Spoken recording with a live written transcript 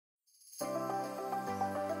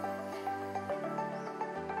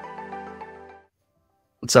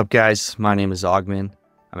What's up, guys? My name is Ogman.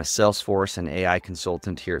 I'm a Salesforce and AI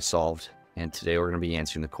consultant here at Solved, and today we're going to be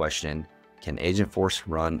answering the question, can Agentforce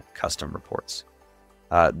run custom reports?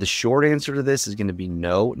 The short answer to this is going to be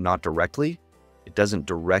no, not directly. It doesn't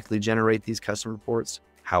directly generate these custom reports.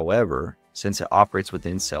 However, since it operates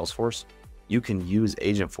within Salesforce, you can use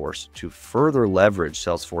Agentforce to further leverage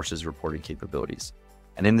Salesforce's reporting capabilities.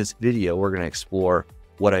 And in this video, we're going to explore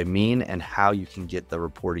what I mean and how you can get the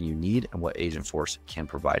reporting you need and what Agentforce can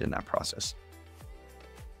provide in that process.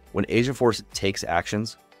 When Agentforce takes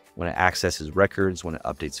actions, when it accesses records, when it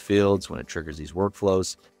updates fields, when it triggers these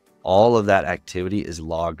workflows, all of that activity is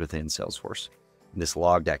logged within Salesforce. And this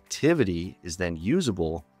logged activity is then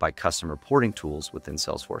usable by custom reporting tools within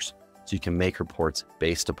Salesforce. So you can make reports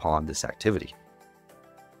based upon this activity.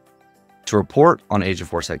 To report on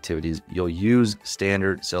Agentforce activities, you'll use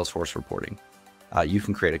standard Salesforce reporting. You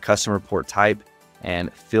can create a custom report type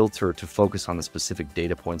and filter to focus on the specific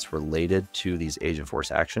data points related to these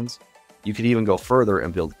Agentforce actions. You could even go further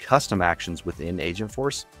and build custom actions within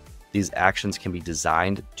Agentforce. These actions can be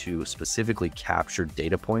designed to specifically capture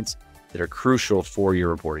data points that are crucial for your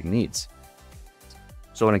reporting needs.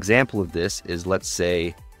 So an example of this is, let's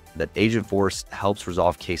say that Agentforce helps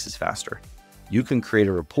resolve cases faster. You can create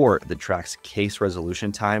a report that tracks case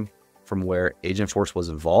resolution time from where Agentforce was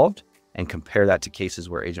involved and compare that to cases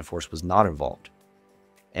where Agentforce was not involved.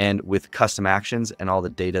 And with custom actions and all the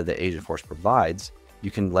data that Agentforce provides,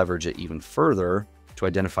 you can leverage it even further to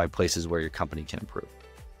identify places where your company can improve.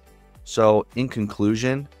 So in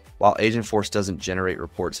conclusion, while Agentforce doesn't generate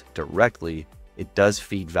reports directly, it does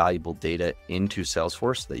feed valuable data into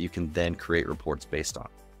Salesforce that you can then create reports based on.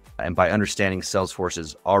 And by understanding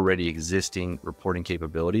Salesforce's already existing reporting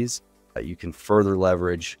capabilities, you can further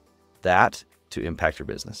leverage that to impact your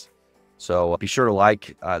business. So be sure to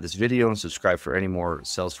like this video and subscribe for any more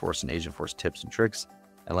Salesforce and Agentforce tips and tricks.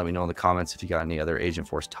 And let me know in the comments if you got any other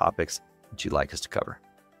Agentforce topics that you'd like us to cover.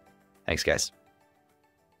 Thanks, guys.